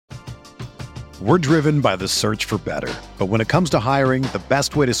We're driven by the search for better. But when it comes to hiring, the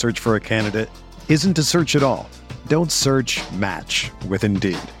best way to search for a candidate isn't to search at all. Don't search, match with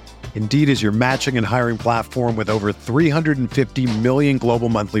Indeed. Indeed is your matching and hiring platform with over 350 million global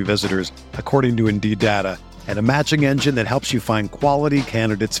monthly visitors, according to Indeed data, and a matching engine that helps you find quality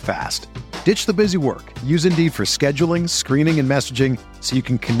candidates fast. Ditch the busy work. Use Indeed for scheduling, screening, and messaging so you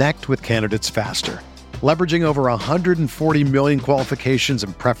can connect with candidates faster. Leveraging over 140 million qualifications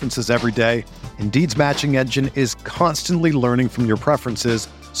and preferences every day, Indeed's matching engine is constantly learning from your preferences,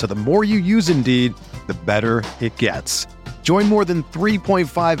 so the more you use Indeed, the better it gets. Join more than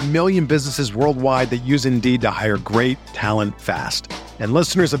 3.5 million businesses worldwide that use Indeed to hire great talent fast. And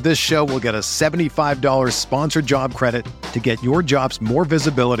listeners of this show will get a $75 sponsored job credit to get your jobs more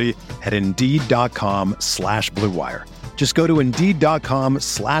visibility at Indeed.com/Blue Wire. Just go to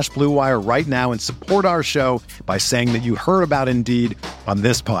Indeed.com/Blue Wire right now and support our show by saying that you heard about Indeed on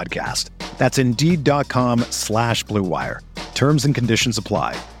this podcast. That's Indeed.com/Blue Wire. Terms and conditions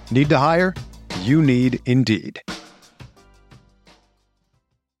apply. Need to hire? You need Indeed.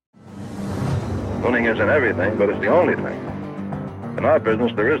 Winning isn't everything, but it's the only thing. In our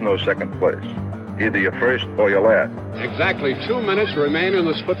business, there is no second place. Either you're first or you're last. Exactly 2 minutes remain in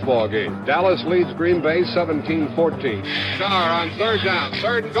this football game. Dallas leads Green Bay 17-14. Starr on third down.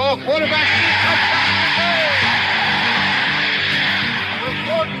 Third and goal. Quarterback. With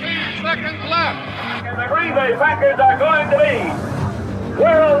 14 seconds left. And the Green Bay Packers are going to be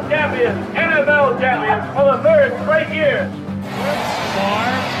world champions, NFL champions for the third straight year.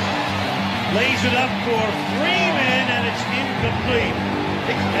 Starr lays it up for Freeman, and it's incomplete.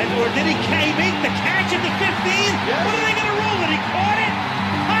 Or did he make the catch at the 15? Yes. What are they going to rule it? He caught it?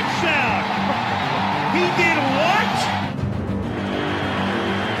 Touchdown! He did what?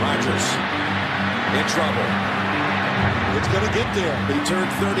 Rodgers in trouble. It's going to get there. He turned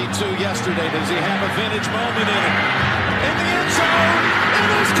 32 yesterday. Does he have a vintage moment in it? In the end zone,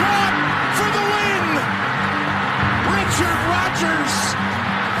 it is caught for the win! Richard Rodgers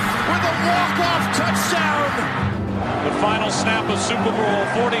with a walk-off touchdown. The final snap of Super Bowl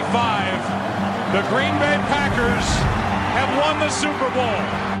 45. The Green Bay Packers have won the Super Bowl.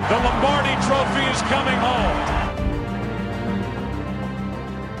 The Lombardi Trophy is coming home.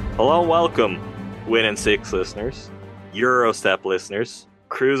 Hello and welcome, Win in 6 listeners, Eurostep listeners,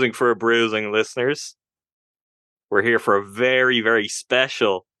 Cruising for a Bruising listeners. We're here for a very, very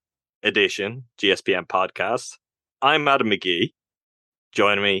special edition GSPN podcast. I'm Adam McGee.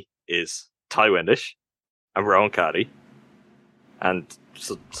 Joining me is Ty Windish and Rowan Caddy, and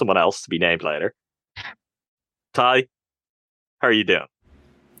someone else to be named later. Ty, how are you doing?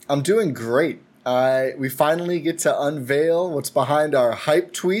 I'm doing great. We finally get to unveil what's behind our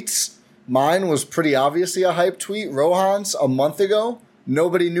hype tweets. Mine was pretty obviously a hype tweet. Rohan's a month ago.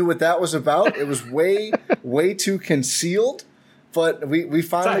 Nobody knew what that was about. It was way too concealed. But we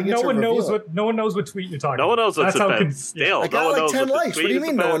finally get to reveal it. No one knows what tweet you're talking about. No one knows what it's about. Still, I got like 10 likes. What do you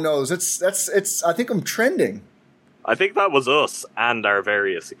mean no one knows? It's. I think I'm trending. I think that was us and our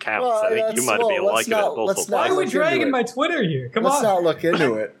various accounts. Well, I think you might have been liking it multiple Why times. are we dragging my Twitter here? Come on. Let's not look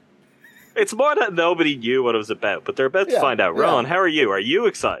into it. It's more that nobody knew what it was about, but they're about to find out. Ron, how are you? Are you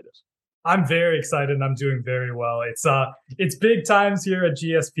excited? I'm very excited and I'm doing very well. It's big times here at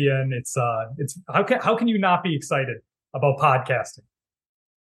GSPN. It's how can you not be excited about podcasting?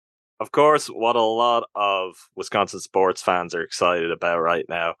 Of course, what a lot of Wisconsin sports fans are excited about right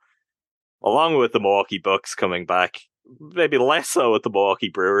now, along with the Milwaukee Bucks coming back, maybe less so with the Milwaukee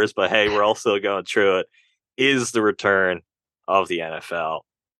Brewers, but hey, we're all still going through it, is the return of the NFL,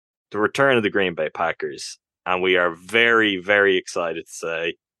 the return of the Green Bay Packers. And we are very, very excited to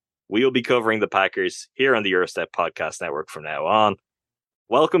say we will be covering the Packers here on the Eurostep Podcast Network from now on.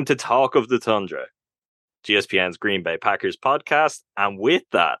 Welcome to Talk of the Tundra, GSPN's Green Bay Packers podcast. And with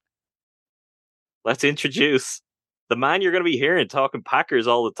that, let's introduce the man you're going to be hearing talking Packers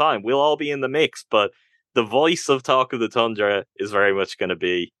all the time. We'll all be in the mix, but the voice of Talk of the Tundra is very much going to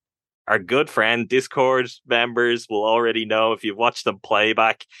be our good friend. Discord members will already know. If you've watched them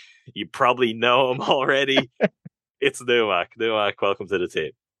playback, you probably know him already. It's Numak. Numak, welcome to the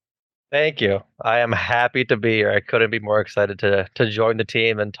team. Thank you. I am happy to be here. I couldn't be more excited to join the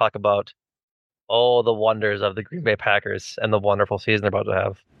team and talk about all the wonders of the Green Bay Packers and the wonderful season they're about to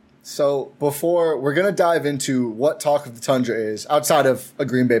have. So before we're going to dive into what Talk of the Tundra is, outside of a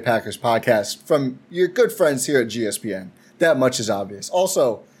Green Bay Packers podcast from your good friends here at GSPN, that much is obvious.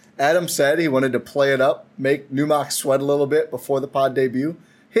 Also, Adam said he wanted to play it up, make Numak sweat a little bit before the pod debut.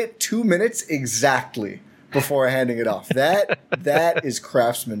 Hit 2 minutes exactly before handing it off. That is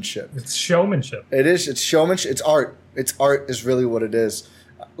craftsmanship. It's showmanship. It is. It's showmanship. It's art. It's art is really what it is.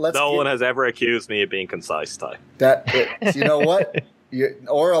 No one has ever accused me of being concise, Ty. You know what?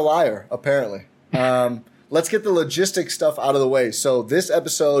 Or a liar, apparently. Let's get the logistics stuff out of the way. So this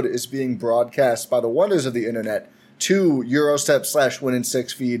episode is being broadcast by the wonders of the internet to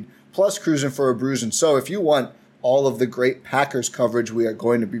Eurostep/Win-in-6 feed, plus Cruising for a Bruising. So if you want all of the great Packers coverage we are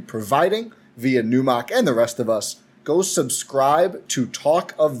going to be providing via Newmark and the rest of us, go subscribe to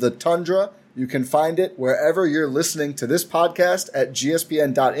Talk of the Tundra. You can find it wherever you're listening to this podcast at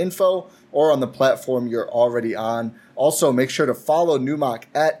gspn.info or on the platform you're already on. Also, make sure to follow Newmark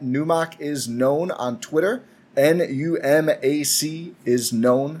at Newmark is known on Twitter. NUMAC is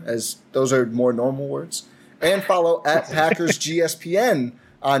known, as those are more normal words. And follow at Packers GSPN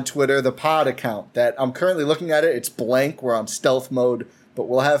on Twitter, the pod account that I'm currently looking at it. It's blank. We're on stealth mode, but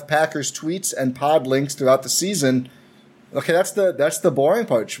we'll have Packers tweets and pod links throughout the season. Okay, that's the boring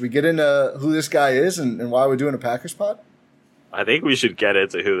part. Should we get into who this guy is and why we're doing a Packers pod? I think we should get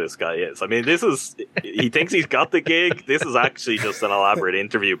into who this guy is. I mean, he thinks he's got the gig. This is actually just an elaborate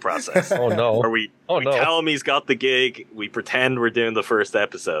interview process. Oh, no. Where we tell him he's got the gig, we pretend we're doing the first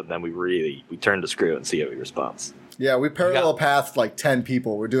episode, and then we turn the screw and see how he responds. Yeah, we parallel pathed like 10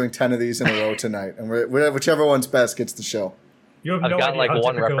 people. We're doing 10 of these in a row tonight, and whichever one's best gets the show. You have no idea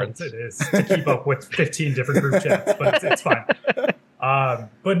how difficult it is to keep up with 15 different group chats, but it's fine.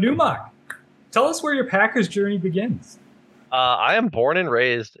 But Newmark, tell us where your Packers journey begins. I am born and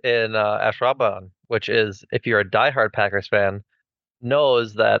raised in Ashwaubenon, which is, if you're a diehard Packers fan,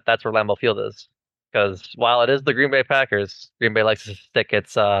 knows that that's where Lambeau Field is. Because while it is the Green Bay Packers, Green Bay likes to stick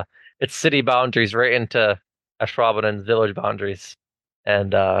its city boundaries right into Ashwaubenon's village boundaries,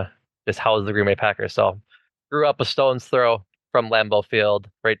 and just house the Green Bay Packers. So, grew up a stone's throw from Lambeau Field,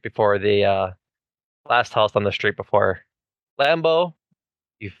 right before the last house on the street before Lambeau,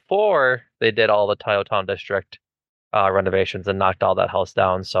 before they did all the Town District renovations and knocked all that house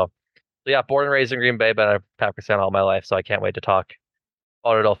down. So yeah, born and raised in Green Bay, been a Packers fan all my life, so I can't wait to talk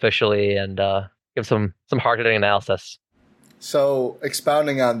about it officially and give some hard-hitting analysis. So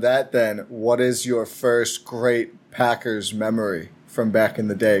expounding on that then, what is your first great Packers memory from back in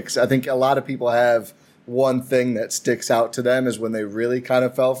the day? Because I think a lot of people have one thing that sticks out to them is when they really kind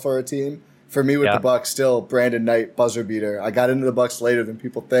of fell for a team. For me with the Bucs, still Brandon Knight, buzzer beater. I got into the Bucs later than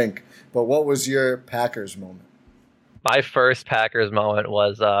people think. But what was your Packers moment? My first Packers moment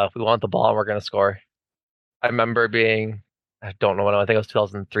was we want the ball and we're going to score. I remember I don't know when, I think it was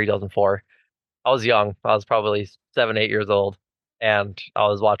 2003, 2004. I was young. I was probably 7, 8 years old. And I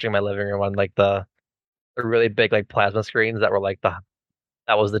was watching my living room on like the really big like plasma screens that were like that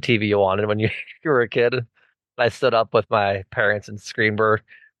was the TV you wanted when you were a kid. And I stood up with my parents and screamed, we're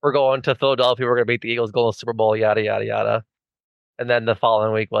going to Philadelphia. We're going to beat the Eagles, go to the Super Bowl, yada, yada, yada. And then the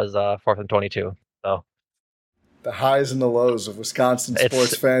following week was 4th and 22. So the highs and the lows of Wisconsin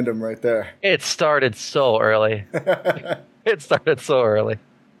sports fandom right there. It started so early.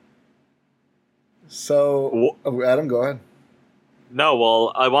 So, Adam, go ahead. No,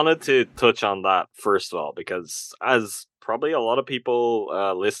 well, I wanted to touch on that first of all, because as probably a lot of people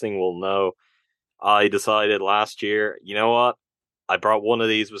listening will know, I decided last year, you know what? I brought one of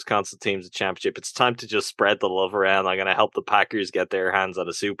these Wisconsin teams to championship. It's time to just spread the love around. I'm going to help the Packers get their hands on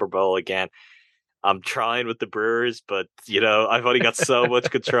a Super Bowl again. I'm trying with the Brewers, but, I've only got so much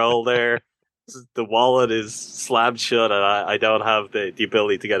control there. The wallet is slammed shut, and I don't have the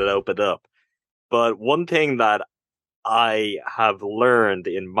ability to get it opened up. But one thing that I have learned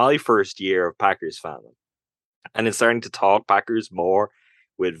in my first year of Packers fandom, and in starting to talk Packers more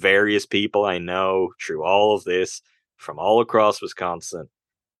with various people I know through all of this from all across Wisconsin,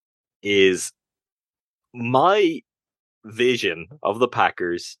 is my vision of the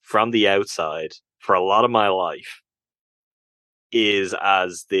Packers from the outside for a lot of my life is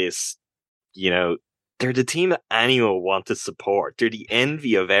as this, they're the team that anyone wants to support. They're the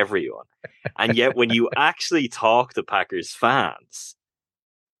envy of everyone. And yet when you actually talk to Packers fans,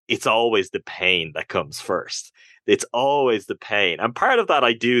 it's always the pain that comes first. It's always the pain. And part of that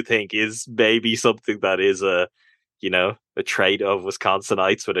I do think is maybe something that is a trait of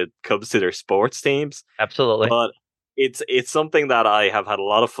Wisconsinites when it comes to their sports teams. Absolutely. But it's something that I have had a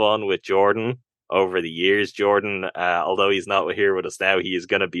lot of fun with Jordan over the years. Jordan, although he's not here with us now, he is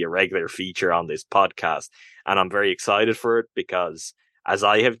going to be a regular feature on this podcast. And I'm very excited for it because, as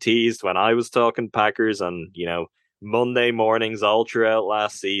I have teased when I was talking Packers on, Monday mornings all throughout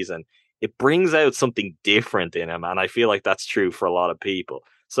last season, it brings out something different in him. And I feel like that's true for a lot of people.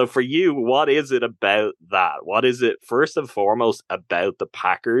 So for you, what is it about that? What is it, first and foremost, about the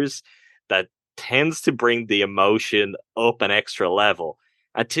Packers that tends to bring the emotion up an extra level?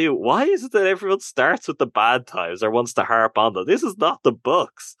 And two, why is it that everyone starts with the bad times or wants to harp on them? This is not the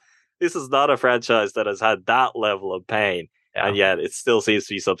Bucks. This is not a franchise that has had that level of pain, and yet it still seems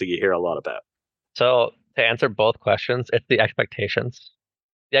to be something you hear a lot about. So to answer both questions, it's the expectations.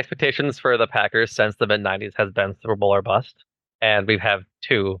 The expectations for the Packers since the mid-90s has been Super Bowl or bust, and we've had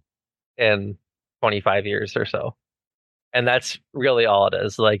 2 in 25 years or so. And that's really all it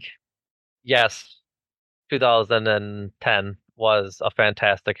is. Like, yes, 2010 was a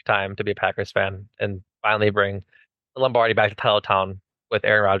fantastic time to be a Packers fan and finally bring the Lombardi back to Titletown with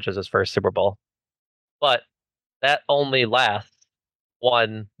Aaron Rodgers' first Super Bowl. But that only lasts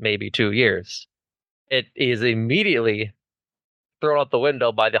 1, maybe 2 years. It is immediately thrown out the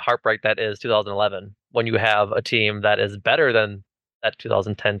window by the heartbreak that is 2011, when you have a team that is better than that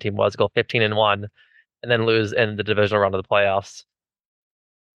 2010 team was, go 15-1, and then lose in the divisional round of the playoffs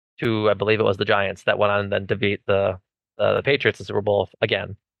to, I believe it was the Giants, that went on then to beat the Patriots in the Super Bowl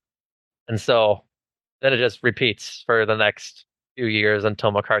again. And so then it just repeats for the next few years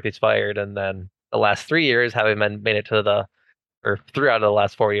until McCarthy's fired, and then the last 3 years having been made it to or 3 out of the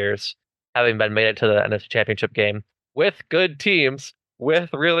last 4 years having been made it to the NFC Championship game with good teams, with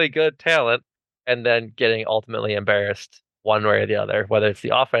really good talent, and then getting ultimately embarrassed one way or the other, whether it's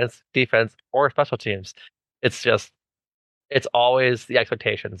the offense, defense, or special teams. It's always the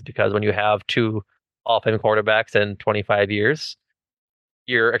expectations, because when you have 2 Hall of Fame quarterbacks in 25 years,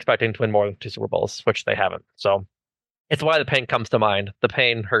 you're expecting to win more than 2 Super Bowls, which they haven't. So it's why the pain comes to mind. The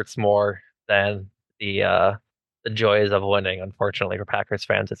pain hurts more than the joys of winning, unfortunately, for Packers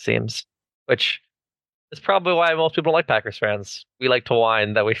fans, it seems, which is probably why most people don't like Packers fans. We like to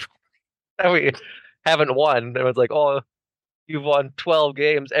whine that we haven't won. It was like, oh, you've won 12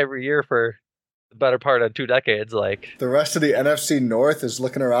 games every year for the better part of 2 decades. Like, the rest of the NFC North is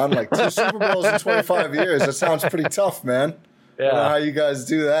looking around like 2 Super Bowls in 25 years. That sounds pretty tough, man. Yeah. I don't know how you guys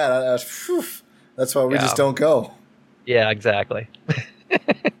do that. That's why we just don't go. Yeah, exactly.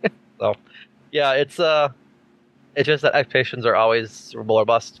 So, yeah, it's just that expectations are always Super Bowl or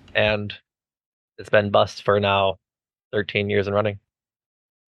bust, and it's been bust for now 13 years and running.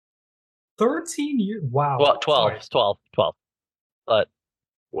 13 years? Wow. Well, 12. But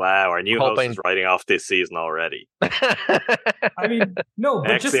wow, our new host is writing off this season already. I mean, no, but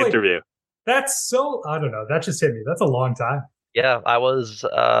next just interview. That's so, I don't know. That just hit me. That's a long time. Yeah, I was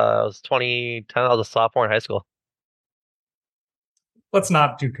 2010. I was a sophomore in high school. Let's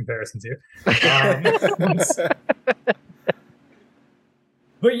not do comparisons here.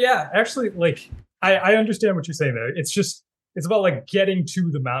 But yeah, actually, like, I understand what you're saying there. It's about like getting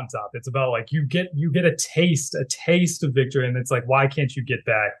to the mountaintop. It's about like you get a taste of victory, and it's like, why can't you get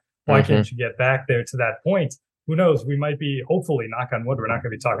back? Why can't you get back there to that point? Who knows? We might be, hopefully, knock on wood, we're not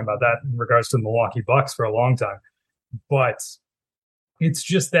going to be talking about that in regards to the Milwaukee Bucks for a long time. But it's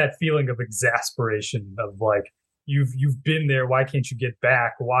just that feeling of exasperation of like, you've been there. Why can't you get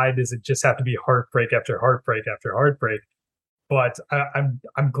back? Why does it just have to be heartbreak after heartbreak after heartbreak? But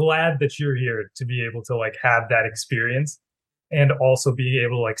I'm glad that you're here to be able to like have that experience, and also be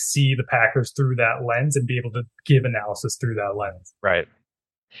able to like see the Packers through that lens and be able to give analysis through that lens. Right.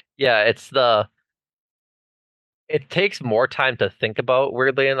 Yeah, it takes more time to think about,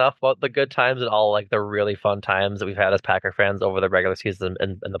 weirdly enough, about the good times and all like the really fun times that we've had as Packer fans over the regular season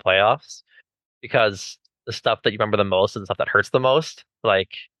and the playoffs, because the stuff that you remember the most is the stuff that hurts the most,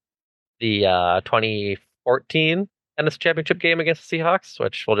 like the 2014 NFC Championship game against the Seahawks,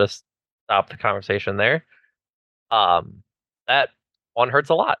 which we'll just stop the conversation there. That one hurts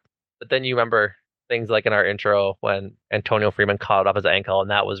a lot. But then you remember things like in our intro when Antonio Freeman caught off his ankle, and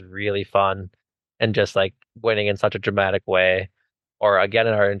that was really fun, and just like winning in such a dramatic way. Or again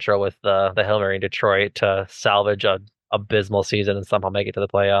in our intro with the Hail Mary in Detroit to salvage a abysmal season and somehow make it to the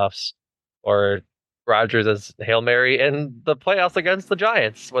playoffs. Or Rodgers' Hail Mary in the playoffs against the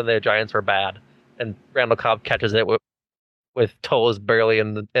Giants when the Giants were bad, and Randall Cobb catches it with toes barely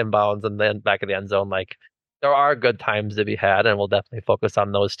in the inbounds and then back in the end zone. Like, there are good times to be had, and we'll definitely focus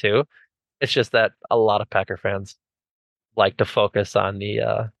on those too. It's just that a lot of Packer fans like to focus on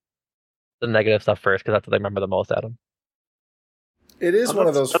the negative stuff first, because that's what they remember the most, Adam. It is one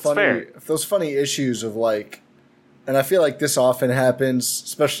of those funny issues of like, and I feel like this often happens,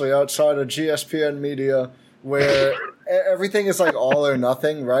 especially outside of GSPN media, where everything is like all or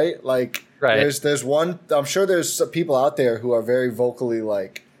nothing, right? Like, there's one, I'm sure there's people out there who are very vocally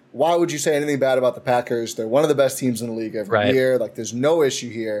like, why would you say anything bad about the Packers? They're one of the best teams in the league every year. Like, there's no issue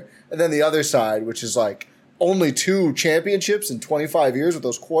here. And then the other side, which is like, only 2 championships in 25 years with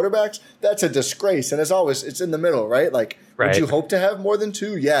those quarterbacks, that's a disgrace. And as always, it's in the middle, right? Like, would you hope to have more than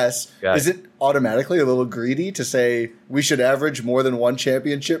 2? Yes. Is it automatically a little greedy to say we should average more than 1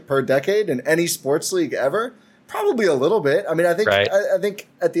 championship per decade in any sports league ever? Probably a little bit. I mean, I think I think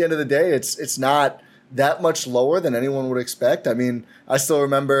at the end of the day, it's not that much lower than anyone would expect. I mean, I still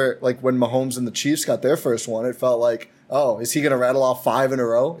remember like when Mahomes and the Chiefs got their first one, it felt like, oh, is he going to rattle off 5 in a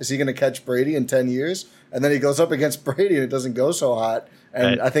row? Is he going to catch Brady in 10 years? And then he goes up against Brady and it doesn't go so hot.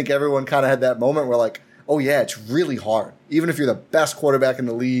 And I think everyone kind of had that moment where like, oh yeah, it's really hard. Even if you're the best quarterback in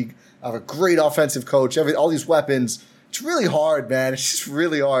the league, have a great offensive coach, all these weapons, it's really hard, man. It's just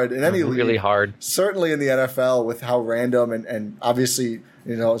really hard in any league. Really hard. Certainly in the NFL with how random and obviously,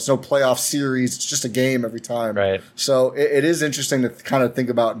 it's no playoff series. It's just a game every time. Right. So it is interesting to kind of think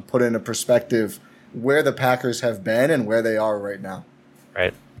about and put in a perspective where the Packers have been and where they are right now.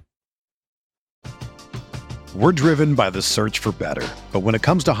 Right. We're driven by the search for better. But when it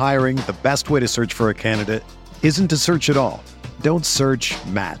comes to hiring, the best way to search for a candidate isn't to search at all. Don't search,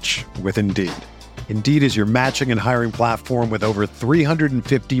 match with Indeed. Indeed is your matching and hiring platform with over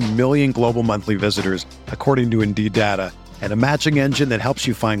 350 million global monthly visitors, according to Indeed data, and a matching engine that helps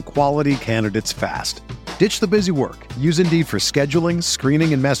you find quality candidates fast. Ditch the busy work. Use Indeed for scheduling,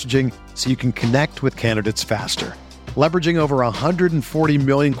 screening, and messaging so you can connect with candidates faster. Leveraging over 140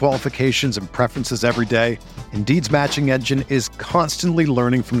 million qualifications and preferences every day, Indeed's matching engine is constantly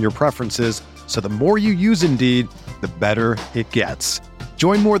learning from your preferences, so the more you use Indeed, the better it gets.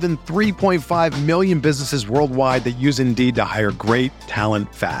 Join more than 3.5 million businesses worldwide that use Indeed to hire great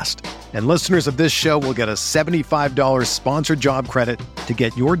talent fast. And listeners of this show will get a $75 sponsored job credit to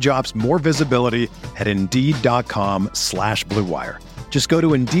get your jobs more visibility at Indeed.com/Blue Wire. Just go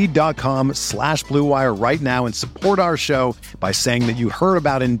to Indeed.com/Blue Wire right now and support our show by saying that you heard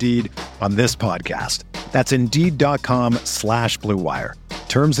about Indeed on this podcast. That's Indeed.com/Blue Wire.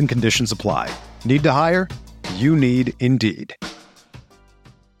 Terms and conditions apply. Need to hire? You need Indeed.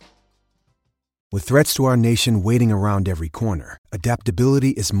 With threats to our nation waiting around every corner,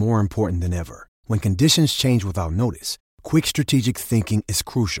 adaptability is more important than ever. When conditions change without notice, quick strategic thinking is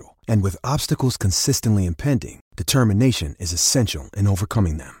crucial. And with obstacles consistently impending, determination is essential in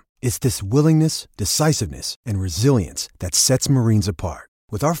overcoming them. It's this willingness, decisiveness, and resilience that sets Marines apart.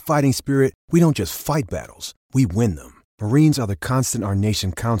 With our fighting spirit, we don't just fight battles, we win them. Marines are the constant our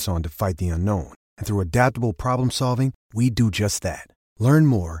nation counts on to fight the unknown. And through adaptable problem solving, we do just that. Learn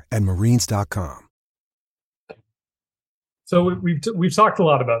more at Marines.com. So we've talked a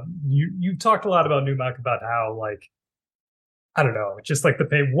lot about you've talked a lot about Numac, about how, like, I don't know, just like the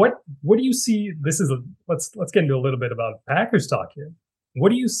pay. What do you see? Let's get into a little bit about Packers talk here. What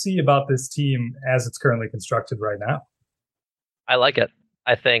do you see about this team as it's currently constructed right now? I like it.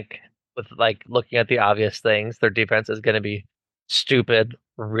 I think with like looking at the obvious things, their defense is going to be stupid,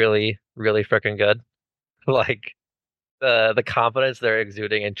 really, really freaking good. Like the confidence they're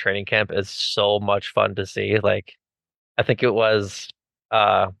exuding in training camp is so much fun to see. Like I think it was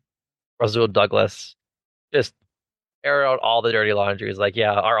Rasul Douglas just air out all the dirty laundry. Is like,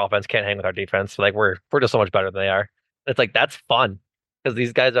 yeah, our offense can't hang with our defense. Like we're just so much better than they are. It's like that's fun because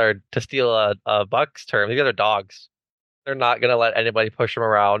these guys are, to steal a Bucks term, these guys are dogs. They're not gonna let anybody push them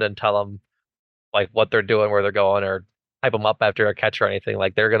around and tell them like what they're doing, where they're going, or hype them up after a catch or anything.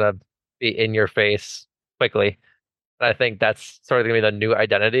 Like they're gonna be in your face quickly. And I think that's sort of gonna be the new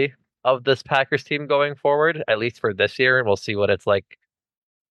identity of this Packers team going forward, at least for this year, and we'll see what it's like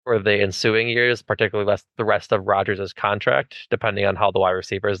for the ensuing years, particularly the rest of Rodgers' contract, depending on how the wide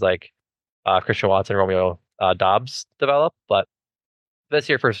receivers like Christian Watson, Romeo Dobbs develop. But this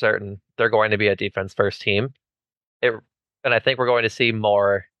year for certain, they're going to be a defense first team. And I think we're going to see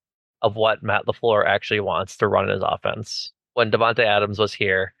more of what Matt LaFleur actually wants to run in his offense. When Devontae Adams was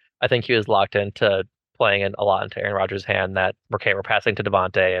here, I think he was locked into playing a lot into Aaron Rodgers' hand, that we're passing to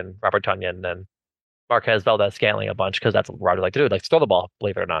Devontae and Robert Tonyan and Marquez Valdez-Scantling a bunch because that's what Rodgers like to do, like throw the ball,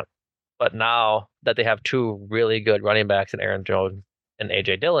 believe it or not. But now that they have two really good running backs in Aaron Jones and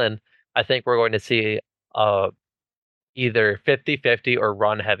A.J. Dillon, I think we're going to see either 50-50 or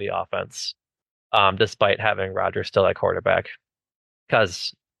run-heavy offense, despite having Rodgers still at quarterback.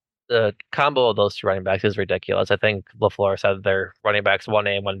 Because the combo of those two running backs is ridiculous. I think LaFleur said they're running backs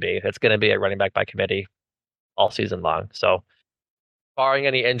 1A and 1B. It's going to be a running back by committee all season long. So barring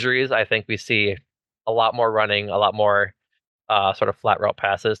any injuries, I think we see a lot more running, a lot more sort of flat route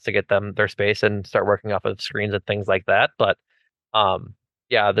passes to get them their space and start working off of screens and things like that. But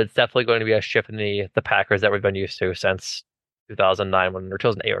yeah, that's definitely going to be a shift in the Packers that we've been used to since 2009 or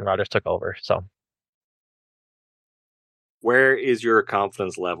 2008 when Rodgers took over. So where is your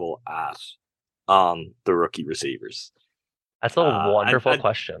confidence level at on the rookie receivers? That's a wonderful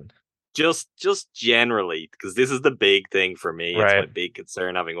question. Just generally, because this is the big thing for me. Right. It's my big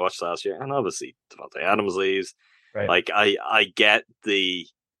concern, having watched last year, and obviously Devontae Adams leaves. Right. Like I get the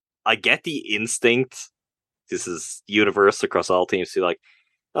instinct. This is universal across all teams. To like,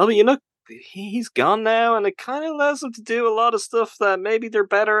 oh, but he's gone now, and it kind of allows them to do a lot of stuff that maybe they're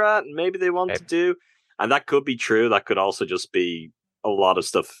better at, and maybe they want to do. And that could be true. That could also just be a lot of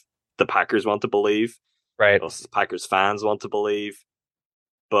stuff the Packers want to believe. Right. Also, Packers fans want to believe.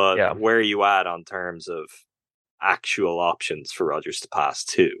 But where are you at on terms of actual options for Rodgers to pass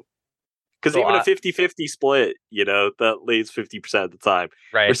to? Because even a 50-50 split, that leads 50% of the time.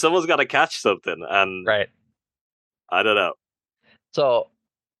 Right. Where someone's got to catch something. And I don't know. So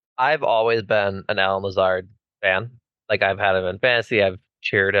I've always been an Allen Lazard fan. Like, I've had him in fantasy. I've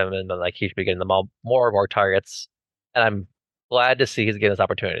cheered him, and then like he should be getting them all more and more targets. And I'm glad to see he's getting this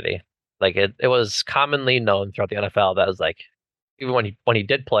opportunity. Like, it was commonly known throughout the NFL that was like, even when he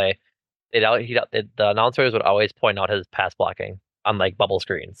did play, the announcers would always point out his pass blocking on like bubble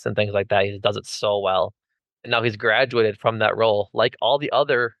screens and things like that. He does it so well. And now he's graduated from that role, like all the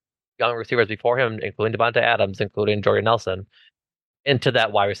other young receivers before him, including Devontae Adams, including Jordan Nelson, into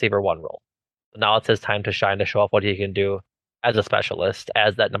that wide receiver 1 role. So now it's his time to shine, to show off what he can do as a specialist,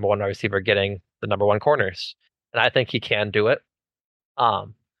 as that number 1 wide receiver getting the number 1 corners. And I think he can do it.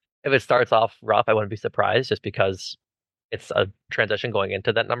 If it starts off rough, I wouldn't be surprised, just because it's a transition going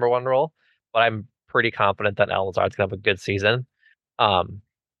into that number 1 role. But I'm pretty confident that Allen Lazard's going to have a good season.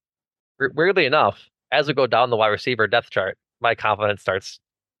 Weirdly enough, as we go down the wide receiver depth chart, my confidence starts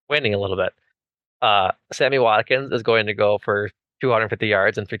waning a little bit. Sammy Watkins is going to go for 250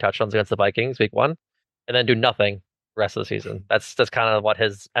 yards and 3 touchdowns against the Vikings week 1, and then do nothing the rest of the season. That's kind of what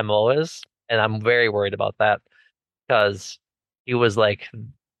his MO is, and I'm very worried about that, because he was, like,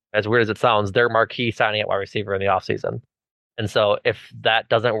 as weird as it sounds, their marquee signing at wide receiver in the offseason. And so if that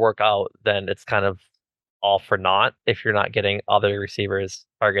doesn't work out, then it's kind of all for naught if you're not getting other receivers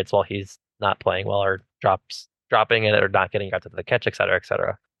targets while he's not playing well, or dropping it, or not getting yards after the catch, et cetera, et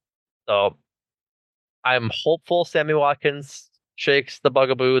cetera. So I'm hopeful Sammy Watkins shakes the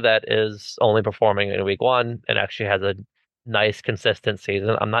bugaboo that is only performing in week 1 and actually has a nice, consistent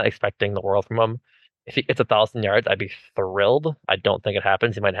season. I'm not expecting the world from him. If he gets 1,000 yards, I'd be thrilled. I don't think it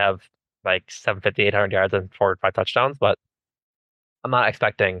happens. He might have like 750, 800 yards and 4 or 5 touchdowns, but I'm not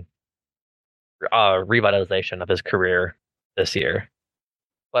expecting revitalization of his career this year.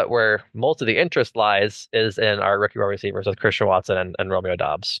 But where most of the interest lies is in our rookie wide receivers with Christian Watson and Romeo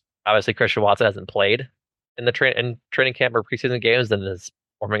Doubs. Obviously, Christian Watson hasn't played in the training camp or preseason games and is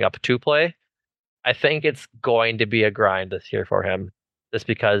warming up to play. I think it's going to be a grind this year for him, just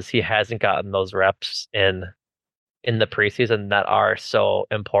because he hasn't gotten those reps in the preseason that are so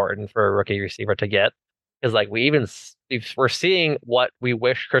important for a rookie receiver to get. Because like we're seeing what we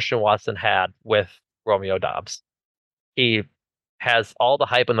wish Christian Watson had with Romeo Doubs. He has all the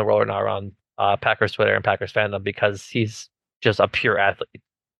hype in the world right now around Packers Twitter and Packers fandom, because he's just a pure athlete.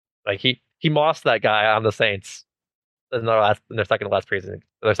 Like he mossed that guy on the Saints in their second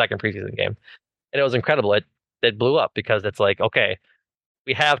preseason game, and it was incredible. It blew up, because it's like, okay,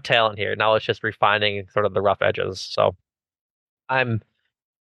 we have talent here. Now it's just refining sort of the rough edges. So I'm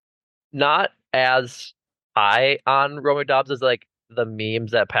not as high on Romeo Doubs as like the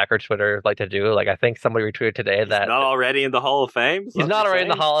memes that Packer Twitter like to do. Like, I think somebody retweeted today that he's not already in the Hall of Fame. He's not already in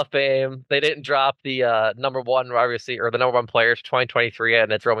the Hall of Fame. They didn't drop the number 1 wide receiver or the number 1 player for 2023,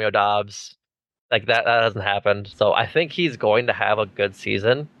 and it's Romeo Doubs. Like that hasn't happened. So I think he's going to have a good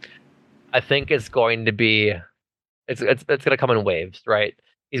season. I think it's going to be it's going to come in waves, right?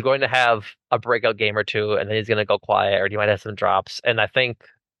 He's going to have a breakout game or 2, and then he's going to go quiet, or he might have some drops. And I think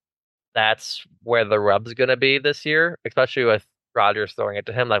that's where the rub's going to be this year, especially with Rodgers throwing it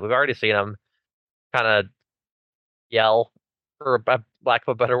to him. Like, we've already seen him kind of yell, for lack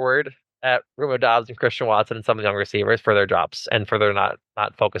of a better word, at Romeo Doubs and Christian Watson and some of the young receivers for their drops and for their not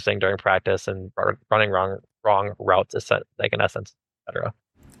focusing during practice and running wrong routes, like in essence, etc.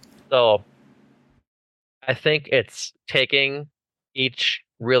 So I think it's taking each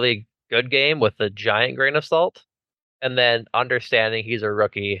really good game with a giant grain of salt, and then understanding he's a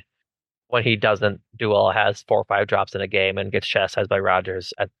rookie when he doesn't do well, has 4 or 5 drops in a game, and gets chastised by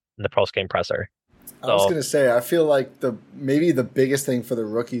Rodgers in the post-game presser. So, I was going to say, I feel like maybe the biggest thing for the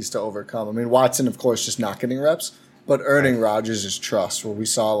rookies to overcome, I mean, Watson, of course, just not getting reps, but earning Rodgers' trust, where we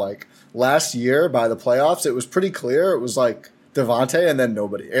saw like last year by the playoffs, it was pretty clear. It was like Devontae and then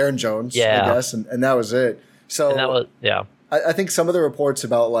nobody. Aaron Jones, I guess, and that was it. So that was, I think some of the reports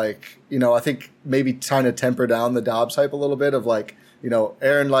about like, I think maybe trying to temper down the Doubs hype a little bit of like,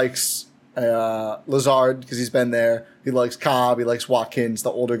 Aaron likes Lazard because he's been there. He likes Cobb. He likes Watkins,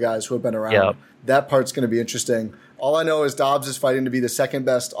 the older guys who have been around. Yep. That part's going to be interesting. All I know is Dobbs is fighting to be the second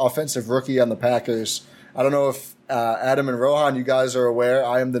best offensive rookie on the Packers. I don't know if Adam and Rohan, you guys are aware.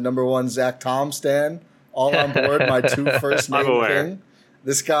 I am the number one Zach Tom stan. All on board. My 2 first name king.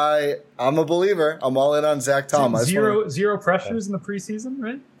 This guy, I'm a believer. I'm all in on Zach Tom. Zero pressures in the preseason,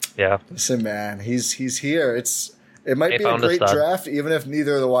 right? Yeah. Listen, man, he's here. It might be a great draft, even if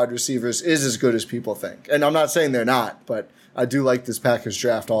neither of the wide receivers is as good as people think. And I'm not saying they're not, but I do like this Packers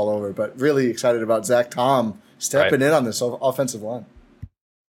draft all over. But really excited about Zach Tom stepping in on this offensive line.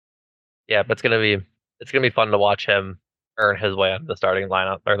 Yeah, but it's gonna be fun to watch him earn his way on the starting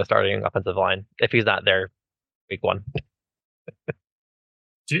lineup or the starting offensive line if he's not there week 1.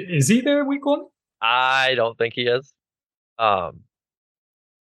 Is he there week 1? I don't think he is.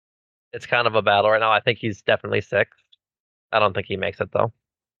 It's kind of a battle right now. I think he's definitely 6th. I don't think he makes it though.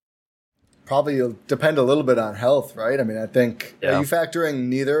 Probably will depend a little bit on health, right? I mean, I think are you factoring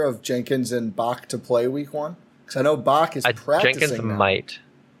neither of Jenkins and Bach to play week 1? Because I know Bach is practicing. Jenkins now. might.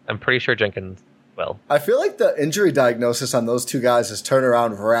 I'm pretty sure Jenkins will. I feel like the injury diagnosis on those 2 guys has turned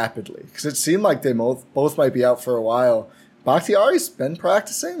around rapidly because it seemed like they both might be out for a while. Bakhtiari's been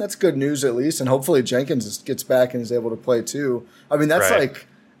practicing. That's good news at least, and hopefully Jenkins gets back and is able to play too. I mean, that's like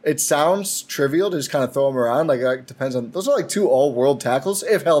it sounds trivial to just kind of throw them around. Like it depends on those are like 2 all-world tackles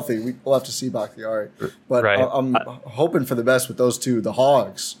if healthy. We'll have to see Bakhtiari, but I'm hoping for the best with those 2, the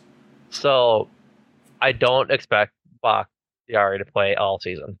Hogs. So I don't expect Bakhtiari to play all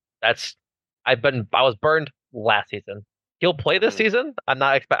season. I was burned last season. He'll play this season. I'm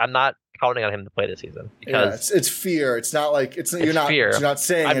not counting on him to play this season because it's fear. It's not like you're not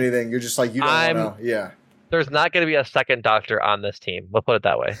saying anything. You're just like you don't know. Yeah. There's not going to be a second doctor on this team. We'll put it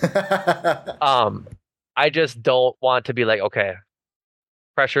that way. I just don't want to be like, okay,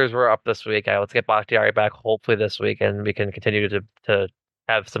 pressures were up this week. Let's get Bakhtiari back hopefully this week, and we can continue to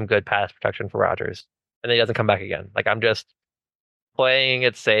have some good pass protection for Rodgers. And then he doesn't come back again. Like I'm just playing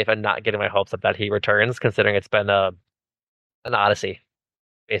it safe and not getting my hopes up that he returns, considering it's been an odyssey,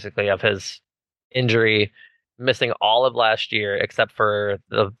 basically, of his injury, missing all of last year except for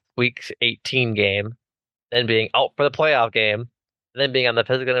the week 18 game, then being out for the playoff game, and then being on the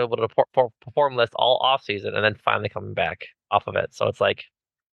physically able to perform list all off season, and then finally coming back off of it. So it's like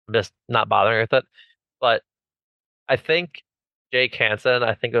I'm just not bothering with it. But I think Jake Hansen,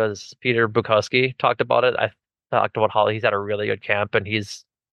 I think it was Peter Bukowski talked about it. I talked about how he's had a really good camp and he's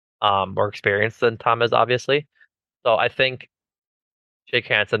more experienced than Tom is, obviously. So I think Jake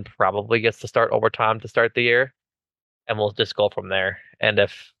Hansen probably gets to start over Tom to start the year, and we'll just go from there. And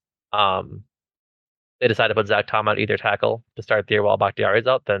if they decide to put Zach Tom on either tackle to start the year while Bakhtiari's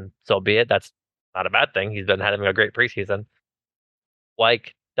out, then so be it. That's not a bad thing. He's been having a great preseason.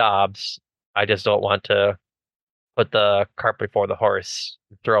 Like Dobbs, I just don't want to put the cart before the horse,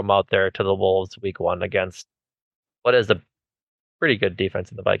 throw him out there to the Wolves week 1 against what is a pretty good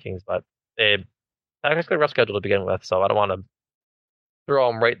defense in the Vikings, but Packers got a rough schedule to begin with, so I don't want to throw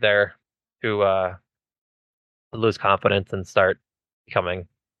him right there to lose confidence and start becoming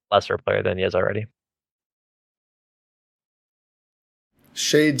lesser player than he is already.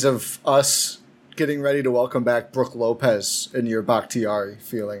 Shades of us getting ready to welcome back Brooke Lopez in your Bakhtiari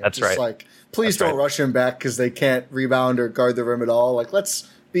feeling. That's just right. Like, please don't rush him back because they can't rebound or guard the rim at all. Like, let's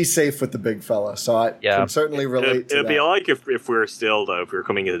be safe with the big fella. So I can certainly relate to that. It'd be like if we're still, though, if we're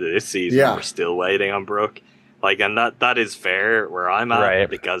coming into this season, we're still waiting on Brooke. Like, and that is fair where I'm at,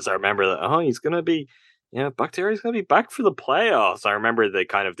 because I remember that, he's going to be, Bakhtiari's going to be back for the playoffs. I remember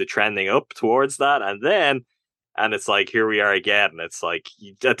the trending up towards that. And it's like, here we are again. It's like,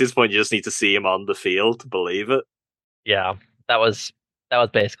 at this point, you just need to see him on the field to believe it. Yeah, that was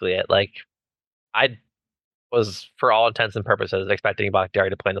basically it. Like, I was, for all intents and purposes, expecting Bakhtiari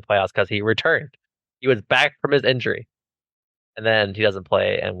to play in the playoffs because he returned. He was back from his injury. And then he doesn't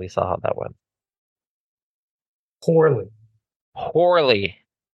play, and we saw how that went. Poorly.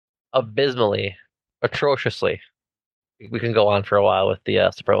 Abysmally. Atrociously. We can go on for a while with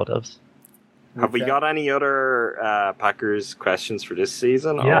the superlatives. Have we got any other Packers questions for this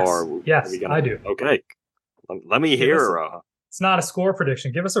season? Yes, I do. Okay. Let me hear. It's not a score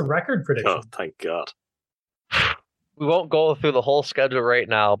prediction. Give us a record prediction. Oh, thank God. We won't go through the whole schedule right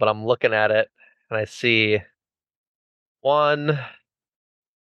now, but I'm looking at it, and I see 1,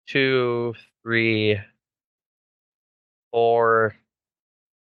 2, 3,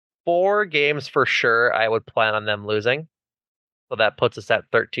 4 games for sure I would plan on them losing. So that puts us at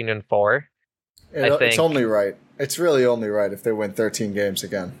 13-4. It's only right. It's really only right if they win 13 games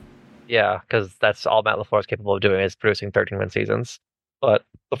again. Yeah, because that's all Matt LaFleur is capable of doing, is producing 13-win seasons. But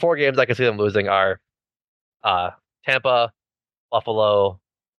the 4 games I can see them losing are Tampa, Buffalo,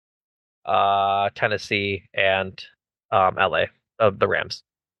 Tennessee, and LA, the Rams.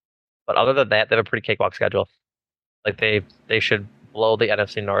 But other than that, they have a pretty cakewalk schedule. Like they should blow the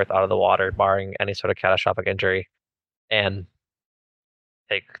NFC North out of the water, barring any sort of catastrophic injury, and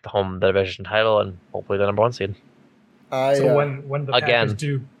take home the division title and hopefully the number 1 seed. So when the Packers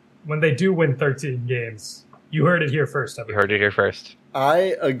do win 13 games, you heard it here first. You heard it here first.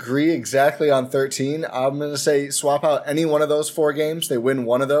 I agree exactly on 13. I'm going to say swap out any one of those 4 games. They win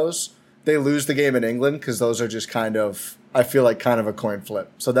one of those. They lose the game in England because those are just kind of, I feel like, kind of a coin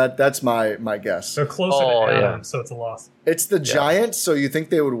flip. So that's my guess. They're closer to Adam, so it's a loss. It's the Giants, so you think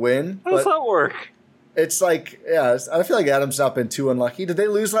they would win. How does that work? It's like, yeah, I feel like Adam's not been too unlucky. Did they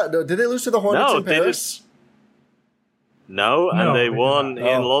lose to the Hornets in Paris? No, they won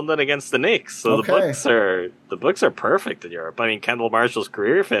in London against the Knicks. So the Bucks are perfect in Europe. I mean, Kendall Marshall's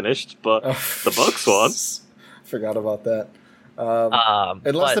career finished, but the Bucks won. Forgot about that.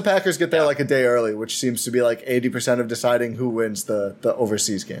 Unless the Packers get there like a day early, which seems to be like 80% of deciding who wins the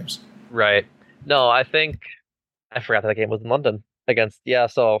overseas games. Right. No, I think I forgot that game was in London against. Yeah,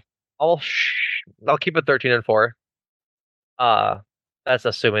 so I'll keep it 13-4. That's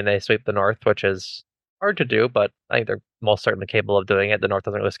assuming they sweep the North, which is hard to do, but I think they're most certainly capable of doing it. The North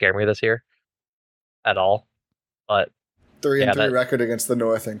doesn't really scare me this year at all. But 3-3 record against the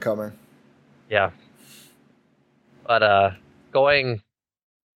North incoming. Yeah. But going to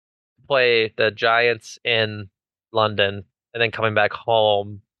play the Giants in London and then coming back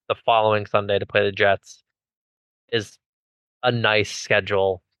home the following Sunday to play the Jets is a nice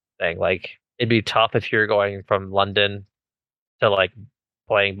schedule thing. Like, it'd be tough if you're going from London to like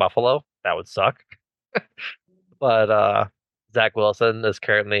playing Buffalo. That would suck. But Zach Wilson is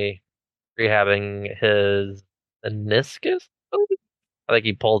currently rehabbing his meniscus. I think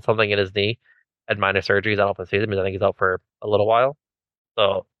he pulled something in his knee. Had minor surgery. He's out for the season. I think he's out for a little while.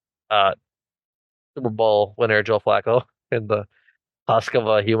 So, Super Bowl winner Joe Flacco and the husk of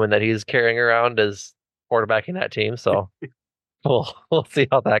a human that he's carrying around is quarterbacking that team. So we'll see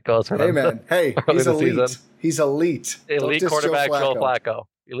how that goes for him. Hey man, he's elite. Season. He's elite. Elite quarterback Joe Flacco.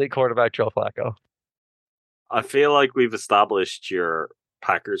 Elite quarterback Joe Flacco. I feel like we've established your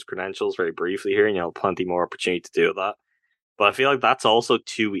Packers credentials very briefly here, and you'll have plenty more opportunity to do that. But I feel like that's also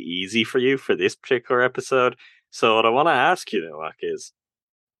too easy for you for this particular episode. So what I want to ask you, Nowak, is,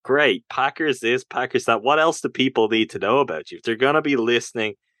 great, Packers this, Packers that. What else do people need to know about you? If they're going to be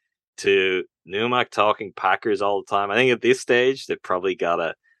listening to Numac talking Packers all the time, I think at this stage, they've probably got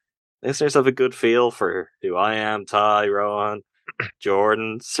to listeners have a good feel for who I am, Ty, Rohan,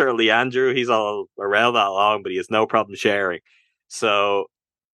 Jordan, certainly Andrew. He's all around that long, but he has no problem sharing. So,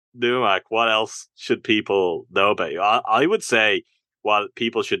 Numac, what else should people know about you? I would say what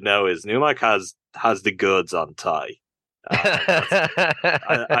people should know is Numac has the goods on Ty.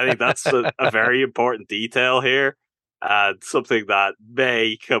 I think that's a very important detail here, and something that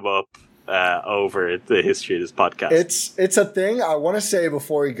may come up over the history of this podcast. It's a thing I want to say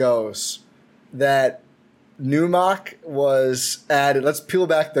before he goes that Numac was added. Let's peel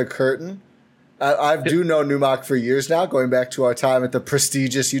back the curtain. I do know Numac for years now, going back to our time at the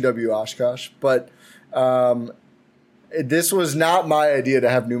prestigious UW Oshkosh. But this was not my idea to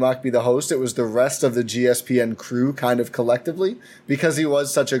have Numac be the host. It was the rest of the GSPN crew kind of collectively, because he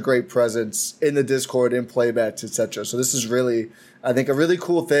was such a great presence in the Discord, in playbets, etc. So this is really, I think, a really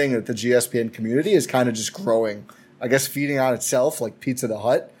cool thing that the GSPN community is kind of just growing. I guess feeding on itself like Pizza the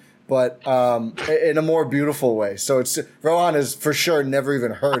Hut, but in a more beautiful way. So Rohan has for sure never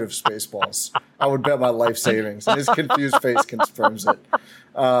even heard of Spaceballs. I would bet my life savings, and his confused face confirms it.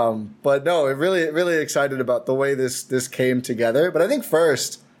 But no, really excited about the way this came together. But I think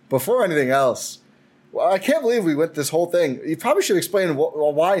first, before anything else, well, I can't believe we went this whole thing. You probably should explain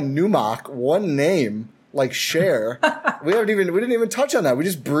why Numac, one name like Cher. we didn't even touch on that. We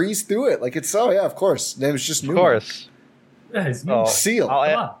just breezed through it. Like it's yeah, of course. Name is just Numac. Of course. Yeah, his Seal.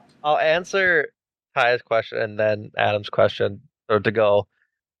 I'll answer Ty's question and then Adam's question, or to go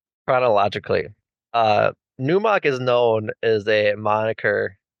chronologically. Numac is known as a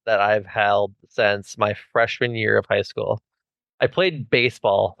moniker that I've held since my freshman year of high school. I played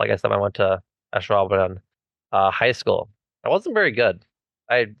baseball. Like I said, I went to Ashwaubenon high school. I wasn't very good.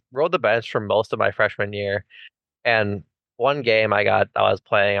 I rode the bench for most of my freshman year. And one game I was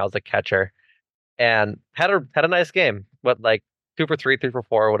playing, I was a catcher, and had a nice game. But like 2 for 3, 3 for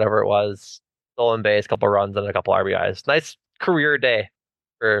 4, whatever it was. Stolen base, couple runs, and a couple RBIs. Nice career day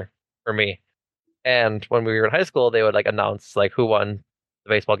for me. And when we were in high school, they would like announce like who won the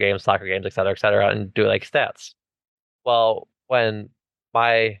baseball games, soccer games, et cetera, and do like stats. Well, when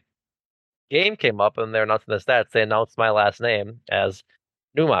my game came up and they're announcing the stats. They announced my last name as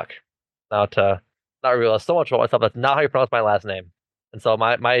Numak. Now to not realize so much about myself, that's not how you pronounce my last name. And so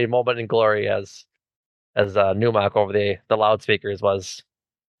my moment in glory as Numak over the loudspeakers was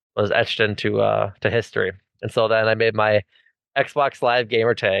etched into to history. And so then I made my Xbox Live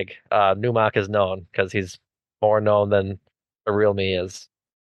gamer tag. Numak is known because he's more known than the real me is.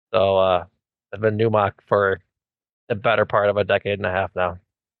 So I've been Numak for the better part of a decade and a half now.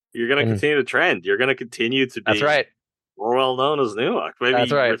 You're going to continue to trend. You're going to continue to be That's right. more well known as Numak. Maybe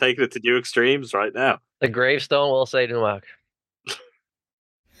That's right. We're taking it to new extremes right now. The gravestone will say Numak.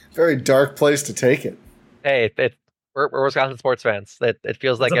 Very dark place to take it. Hey, we're Wisconsin sports fans. It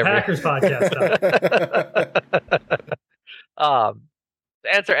feels like it's a Packers podcast. To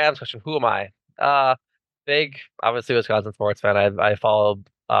answer Adam's question, who am I? Big, obviously Wisconsin sports fan. I follow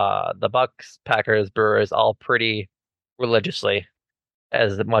the Bucks, Packers, Brewers all pretty religiously,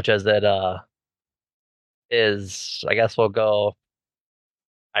 as much as it is. I guess we'll go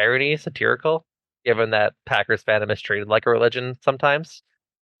irony, satirical, given that Packers fandom is treated like a religion sometimes.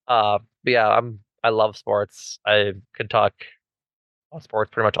 But yeah, I love sports. I could talk about sports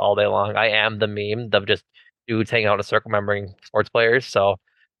pretty much all day long. I am the meme of just dudes hanging out in a circle remembering sports players. So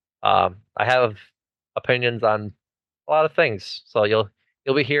I have opinions on a lot of things. So you'll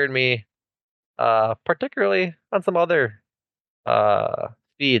be hearing me particularly on some other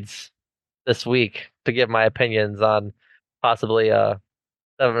feeds this week to give my opinions on possibly a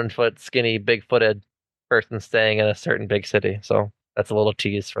 7-foot skinny, big-footed person staying in a certain big city. So that's a little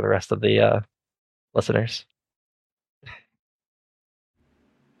tease for the rest of the listeners.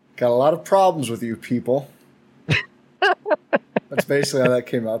 Got a lot of problems with you people. That's basically how that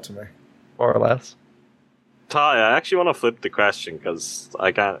came out to me. More or less. Ty, I actually want to flip the question because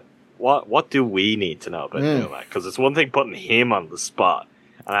I got what do we need to know about Numak? Because it's one thing putting him on the spot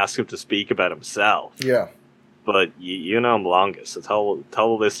and ask him to speak about himself. Yeah. But you know him longest, so tell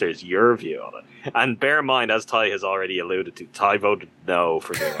the listeners your view on it. And bear in mind, as Ty has already alluded to, Ty voted no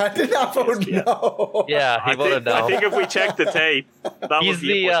for Numak. I did not vote no. Yeah, he voted no. I think if we check the tape, that was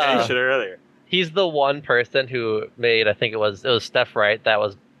the implication earlier. He's the one person who made, I think it was Steph Wright, that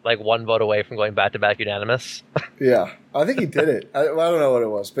was like one vote away from going back-to-back unanimous. Yeah, I think he did it. I don't know what it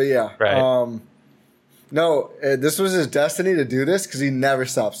was, but yeah. Right. No, this was his destiny to do this because he never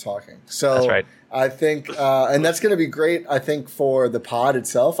stops talking. So that's right. I think, and that's going to be great, I think, for the pod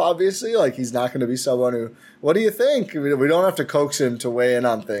itself, obviously. Like, he's not going to be someone who, what do you think? We don't have to coax him to weigh in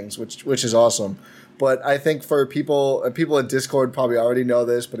on things, which is awesome. But I think for people in Discord probably already know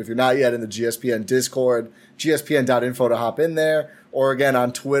this, but if you're not yet in the GSPN Discord, gspn.info to hop in there. Or again,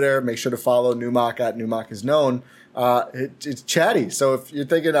 on Twitter, make sure to follow Numak at Numak is known. It's chatty. So if you're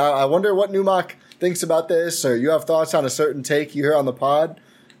thinking, I wonder what Numak thinks about this, or you have thoughts on a certain take you hear on the pod,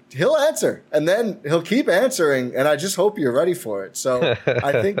 he'll answer. And then he'll keep answering, and I just hope you're ready for it. So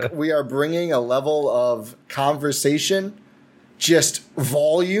I think we are bringing a level of conversation, just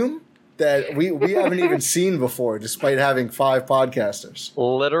volume, that we haven't even seen before, despite having 5 podcasters.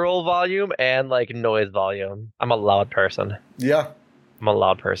 Literal volume and like noise volume. I'm a loud person. Yeah. I'm a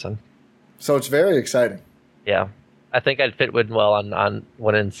loud person. So it's very exciting. Yeah. I think I'd fit well on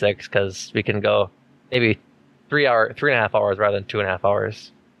 1 in 6 because we can go maybe 3.5 hours rather than 2.5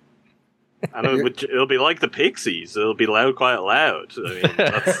 hours. And it'll be like the Pixies. It'll be loud, quiet, loud. I mean,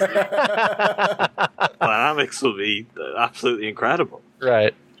 dynamics will be absolutely incredible.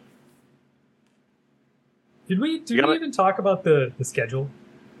 Right. Did we even talk about the schedule?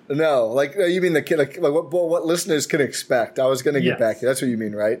 No, like you mean what listeners can expect. I was going to get back here. That's what you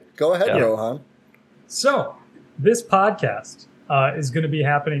mean, right? Go ahead, Rohan. So this podcast is going to be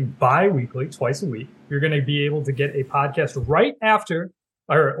happening bi-weekly, twice a week. You're going to be able to get a podcast right after,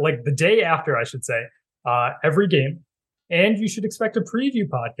 or like the day after, I should say, every game. And you should expect a preview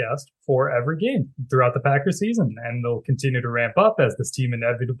podcast for every game throughout the Packers season. And they'll continue to ramp up as this team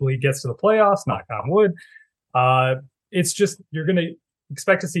inevitably gets to the playoffs, knock on wood. It's just, you're going to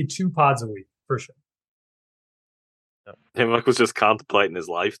expect to see 2 pods a week for sure. Tim was just contemplating his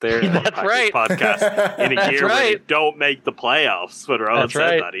life there. That's right. Podcast in a year where you don't make the playoffs. When Rowan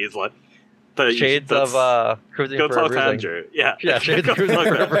said that, he's like, shades of cruising go for talk a bruising. Andrew. Yeah, shades of cruising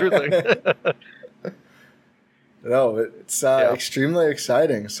for a bruising. No, it's extremely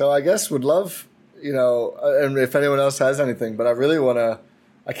exciting. So I guess would love, and if anyone else has anything, but I really want to.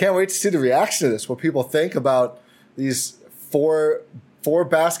 I can't wait to see the reaction to this. What people think about these four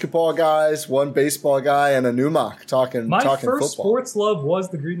basketball guys, 1 baseball guy, and a Numak talking My football. My first sports love was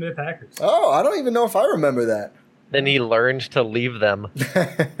the Green Bay Packers. Oh, I don't even know if I remember that. Then he learned to leave them.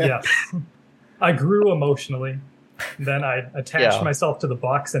 Yes. I grew emotionally. And then I attached myself to the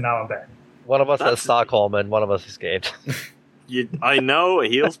Bucks, and now I'm back. One of us has Stockholm, and one of us escaped. I know,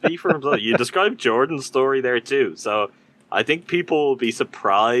 he'll speak for himself. You described Jordan's story there too, so I think people will be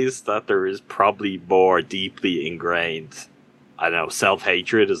surprised that there is probably more deeply ingrained, I don't know,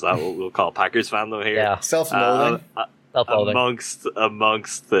 self-hatred, is that what we'll call Packers fandom here? Yeah, self-loathing. Amongst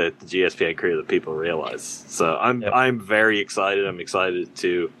the GSPN crew that people realize. So I'm very excited. I'm excited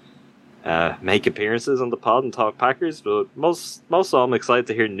to make appearances on the pod and talk Packers, but most of all, I'm excited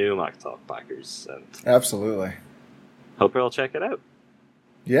to hear Numac talk Packers. And absolutely. Hope you'll check it out.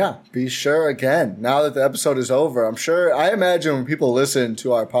 Yeah, be sure again, now that the episode is over, I imagine when people listen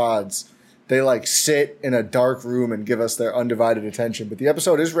to our pods, they like sit in a dark room and give us their undivided attention. But the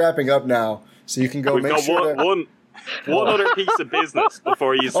episode is wrapping up now, so you can go We've make got sure one other piece of business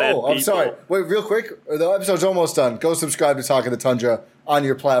before you said I'm sorry. Wait, real quick. The episode's almost done. Go subscribe to Talk of the Tundra on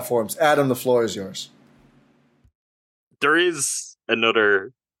your platforms. Adam, the floor is yours. There is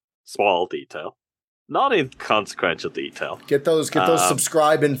another small detail. Not inconsequential detail. Get those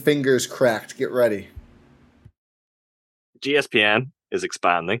subscribing fingers cracked. Get ready. GSPN is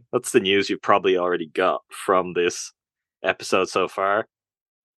expanding. That's the news you've probably already got from this episode so far.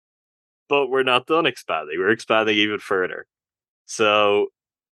 But we're not done expanding. We're expanding even further. So,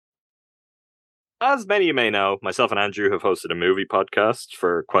 as many of you may know, myself and Andrew have hosted a movie podcast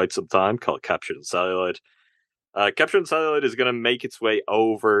for quite some time called Captured on Celluloid. Captured on Celluloid is going to make its way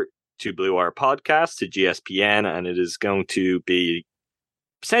over to Blue Wire Podcast, to GSPN, and it is going to be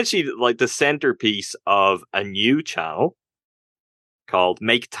essentially like the centerpiece of a new channel called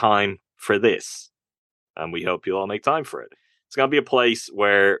Make Time for This. And we hope you'll all make time for it. It's going to be a place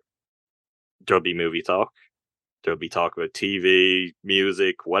where there'll be movie talk. There'll be talk about TV,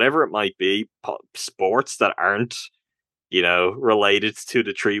 music, whatever it might be, sports that aren't, related to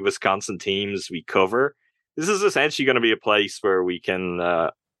the 3 Wisconsin teams we cover. This is essentially going to be a place where we can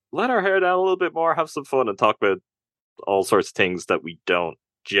let our hair down a little bit more, have some fun, and talk about all sorts of things that we don't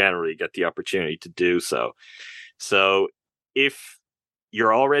generally get the opportunity to do so. So if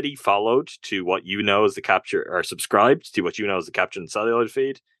you're already followed to what you know as the Capture, or subscribed to what you know as the Capture and Celluloid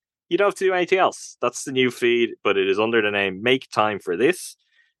feed, you don't have to do anything else. That's the new feed, but it is under the name Make Time for This.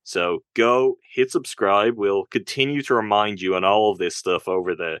 So go hit subscribe. We'll continue to remind you on all of this stuff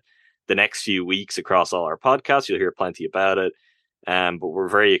over the next few weeks across all our podcasts. You'll hear plenty about it. But we're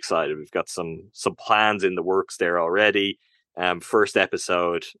very excited. We've got some plans in the works there already. First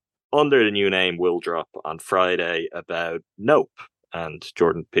episode under the new name will drop on Friday about Nope and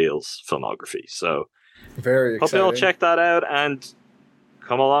Jordan Peele's filmography. So very exciting. Hope you'll check that out and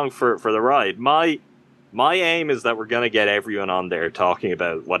come along for the ride. My aim is that we're going to get everyone on there talking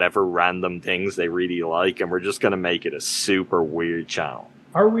about whatever random things they really like, and we're just going to make it a super weird channel.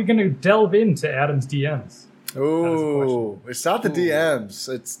 Are we going to delve into Adam's DMs? Ooh, it's not the DMs.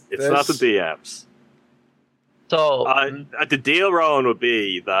 It's not the DMs. So the deal, Rowan, would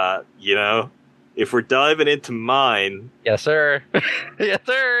be that, if we're diving into mine... Yes, sir. Yes,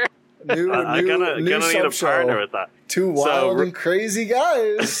 sir. I'm gonna need a partner with that. 2 wild and crazy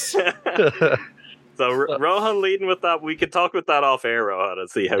guys. So Rohan leading with that. We could talk with that off air, Rohan, and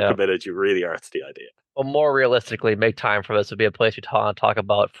see how committed you really are to the idea. Well, more realistically, Make Time for This would be a place we talk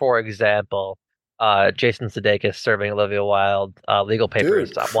about, for example, Jason Sudeikis serving Olivia Wilde legal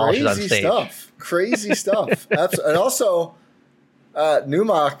papers while she's on stage. Crazy stuff. And also,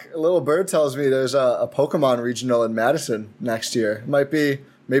 Numac, a little bird tells me there's a Pokemon regional in Madison next year. It might be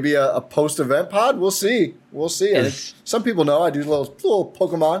maybe a post-event pod. We'll see. I think some people know I do a little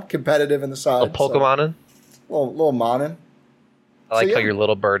Pokemon competitive in the side. Little Pokemonin? So, little monin. I like how your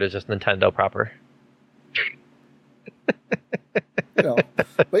little bird is just Nintendo proper. But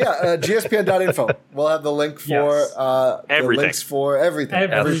yeah, gspn.info. We'll have the link for everything. The links for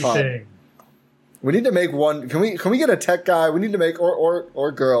everything. Every pod. We need to make one. Can we get a tech guy? We need to make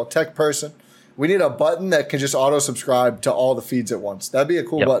or girl, tech person. We need a button that can just auto subscribe to all the feeds at once. That'd be a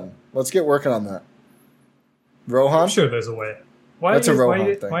cool button. Let's get working on that. Rohan? I'm sure there's a way. That's a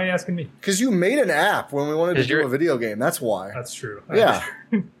Rohan thing. Why are you asking me? Because you made an app when we wanted to do a video game. That's why. That's true. Yeah.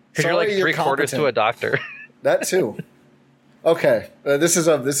 Because you're like 3/4 to a doctor. That too. Okay. This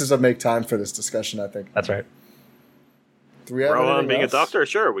is a Make Time for This discussion, I think. That's right. Rohan being a doctor,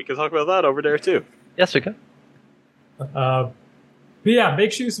 sure. We can talk about that over there too. Yes, we can. But yeah,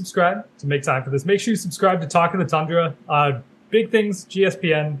 make sure you subscribe to Make Time for This. Make sure you subscribe to Talk of the Tundra. Big things,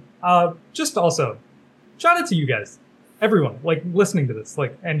 GSPN. Just also, shout out to you guys. Everyone, listening to this,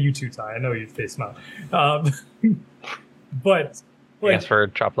 and you too, Ty. I know you face smile. But thanks for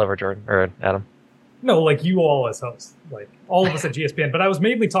chopped liver, Jordan or Adam. No, like you all as hosts, like all of us at GSPN. But I was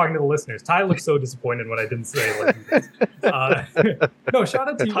mainly talking to the listeners. Ty looked so disappointed when I didn't say like you guys. No, shout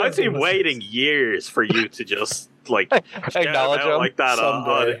out to you. Ty's been waiting years for you to just like acknowledge him like that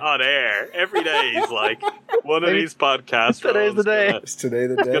on air. Every day he's like, one of these podcasts. Today's the day. It's today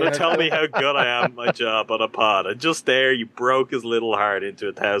the day. He's gonna tell me how good I am at my job on a pod. And just there, you broke his little heart into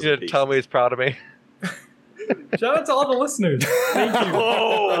 1,000 You're pieces. tell me he's proud of me. Shout out to all the listeners. Thank you.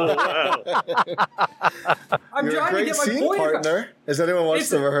 Oh, wow. I'm You're trying a to great get my scene point partner. As anyone wants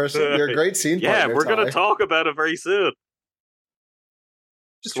to rehearse it, you're a great scene Yeah, partner. we're going to Ty. talk about it very soon.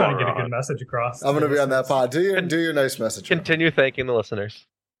 Just trying to get a good message across. I'm going to be on that pod. Do your nice message. Continue thanking the listeners.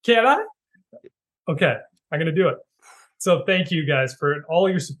 Can I? Okay, I'm going to do it. So thank you guys for all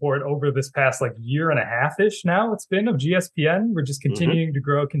your support over this past like year and a half-ish now it's been of GSPN. We're just continuing to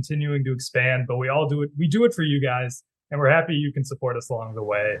grow, continuing to expand, but we all do it. We do it for you guys, and we're happy you can support us along the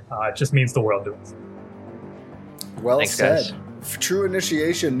way. It just means the world to us. Well Thanks, said. guys. True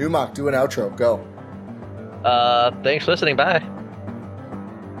initiation. Numak, do an outro. Go. Thanks for listening. Bye.